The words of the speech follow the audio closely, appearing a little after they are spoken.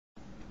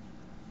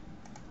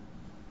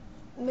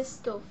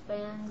Mysto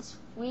fans,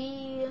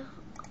 we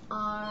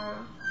are,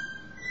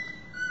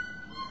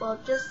 well,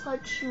 just to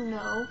let you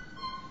know,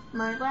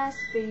 my last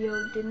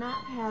video did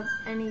not have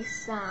any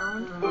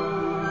sound.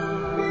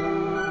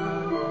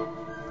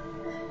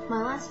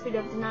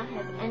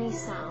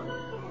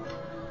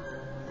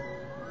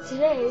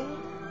 Today,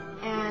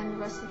 and the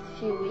rest of the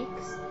few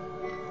weeks,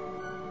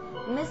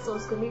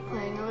 Mysto's gonna be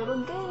playing a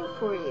little game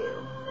for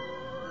you.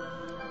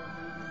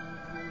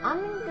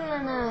 I'm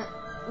gonna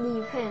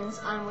leave hints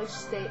on which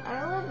state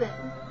I live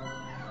in.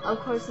 Of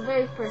course, the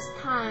very first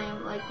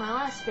time, like my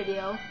last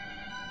video,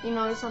 you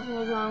noticed something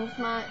was wrong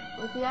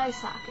with the eye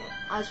socket.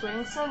 I was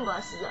wearing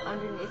sunglasses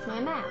underneath my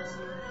mask.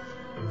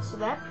 So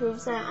that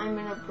proves that I'm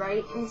in a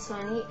bright and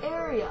sunny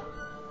area.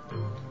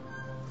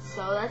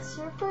 So that's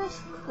your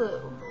first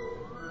clue.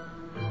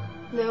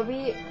 There'll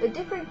be a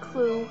different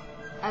clue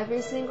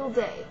every single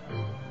day.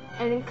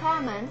 And in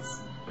comments,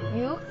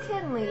 you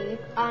can leave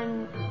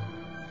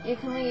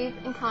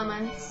in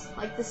comments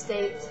like the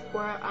state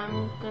where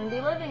I'm going to be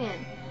living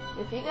in.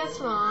 If you guess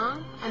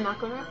wrong, I'm not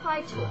going to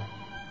reply to it.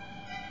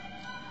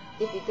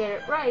 If you get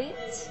it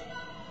right,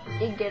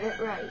 you get it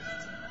right.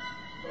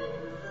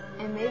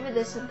 And maybe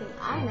there's something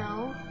I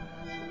know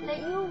that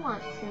you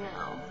want to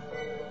know.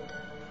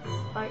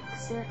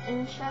 Sparks your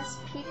interest,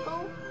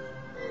 people?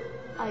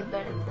 I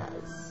bet it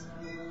does.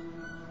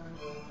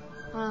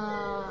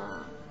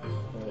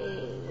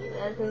 Okay,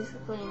 that's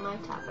basically my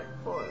topic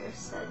for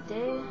said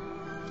day.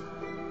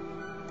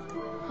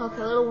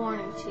 Okay, a little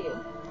warning to you.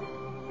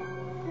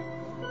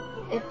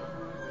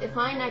 If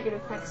my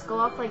negative effects go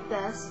off like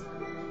this,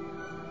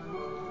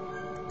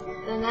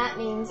 then that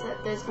means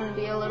that there's going to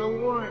be a little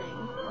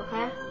warning,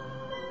 okay?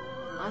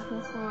 That's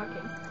not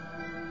working.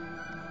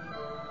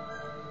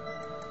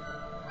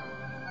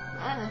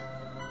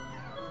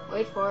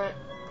 Wait for it.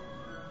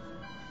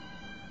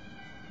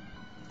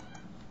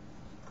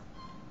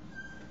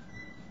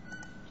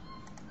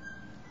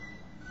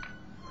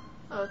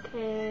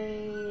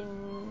 Okay.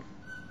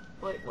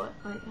 Wait, what?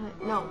 Wait,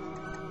 no.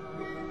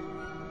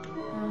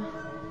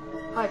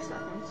 5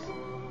 seconds.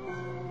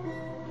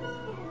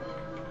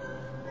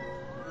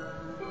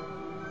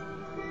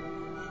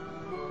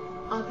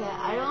 Okay,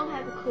 I don't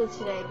have a clue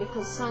today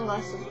because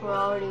sunglasses were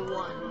already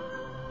won.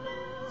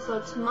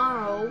 So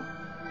tomorrow,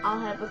 I'll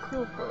have a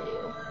clue for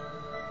you.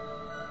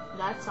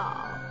 That's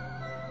all.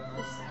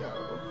 Let's go.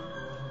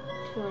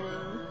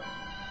 Tuning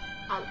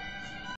out.